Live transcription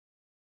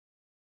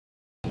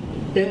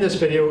In this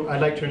video, I'd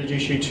like to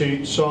introduce you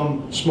to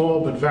some small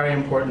but very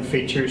important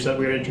features that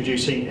we're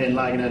introducing in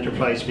LAGAN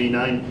Enterprise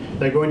V9.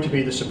 They're going to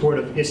be the support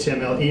of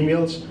HTML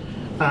emails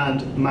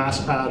and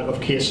mass add of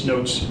case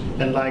notes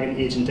in LAGAN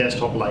Agent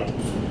Desktop Lite.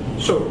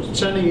 So,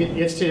 sending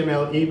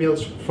HTML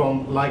emails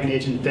from LAGAN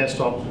Agent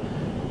Desktop,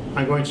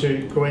 I'm going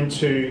to go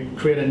into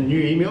create a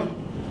new email,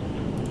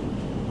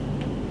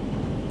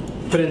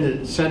 put in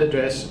the send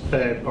address,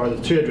 or the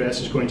to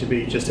address is going to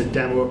be just a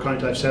demo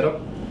account I've set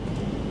up.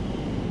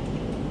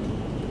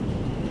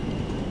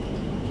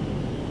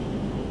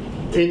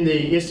 In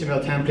the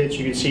HTML templates,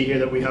 you can see here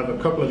that we have a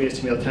couple of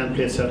HTML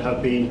templates that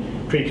have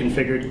been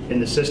pre-configured in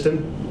the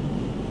system.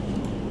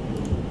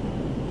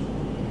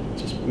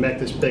 Just make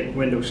this big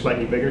window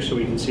slightly bigger so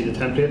we can see the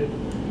template.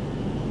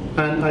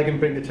 And I can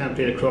bring the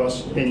template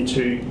across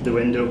into the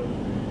window.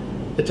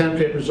 The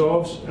template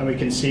resolves and we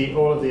can see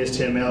all of the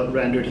HTML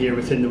rendered here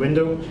within the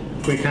window.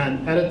 We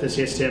can edit this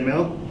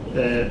HTML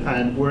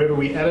and wherever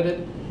we edit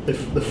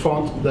it, the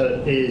font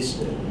that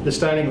is, the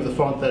styling of the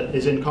font that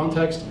is in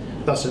context,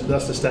 that's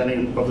the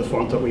styling of the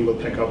font that we will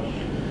pick up.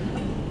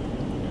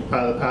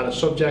 I'll add a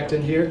subject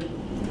in here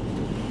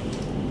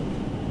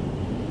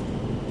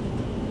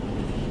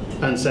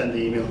and send the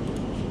email.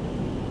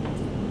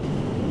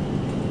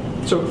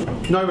 So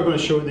now we're going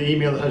to show the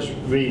email that has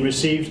been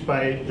received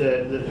by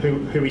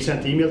who we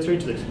sent the email to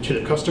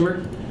the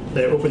customer.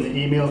 They open the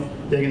email,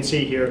 they can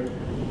see here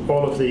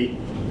all of the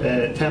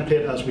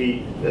template as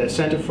we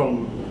sent it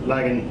from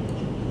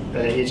LAGAN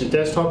Agent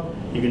Desktop.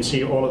 You can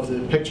see all of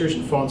the pictures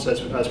and fonts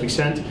as we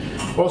sent.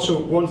 Also,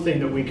 one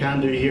thing that we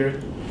can do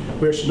here,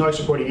 we're now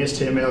supporting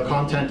HTML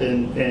content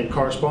in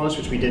correspondence,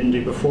 which we didn't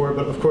do before,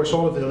 but of course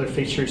all of the other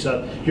features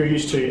that you're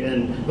used to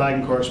in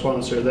LAGAN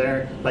correspondence are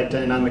there, like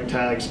dynamic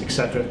tags,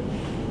 etc.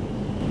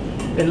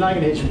 In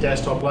LAGAN Agent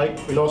Desktop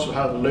Lite, we'll also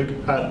have a look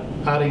at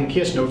adding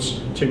case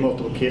notes to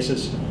multiple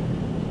cases.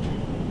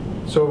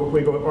 So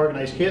we go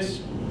Organize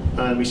Case,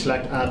 and we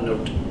select Add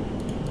Note.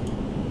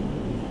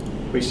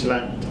 We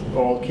select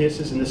all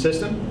cases in the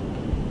system,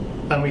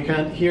 and we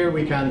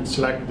can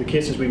select the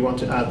cases we want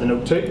to add the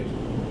note to,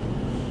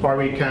 or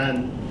we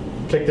can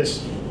click this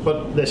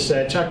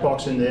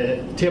checkbox in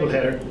the table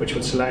header, which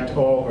would select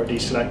all or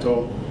deselect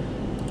all.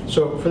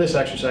 So for this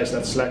exercise,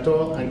 let's select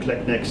all and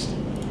click Next.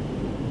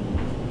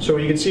 So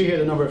you can see here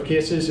the number of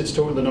cases. It's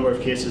total the number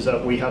of cases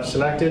that we have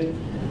selected,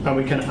 and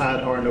we can add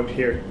our note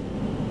here.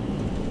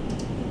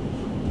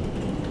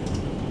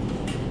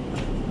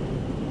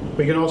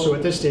 We can also,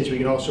 at this stage, we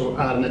can also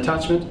add an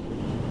attachment,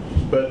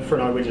 but for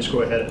now we just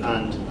go ahead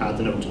and add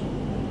the note.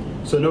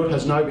 So the note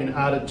has now been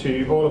added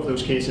to all of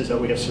those cases that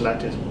we have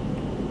selected.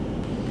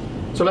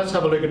 So let's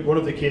have a look at one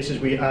of the cases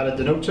we added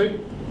the note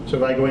to. So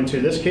if I go into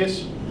this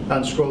case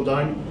and scroll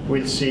down,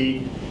 we'll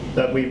see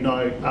that we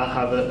now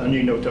have a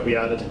new note that we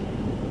added.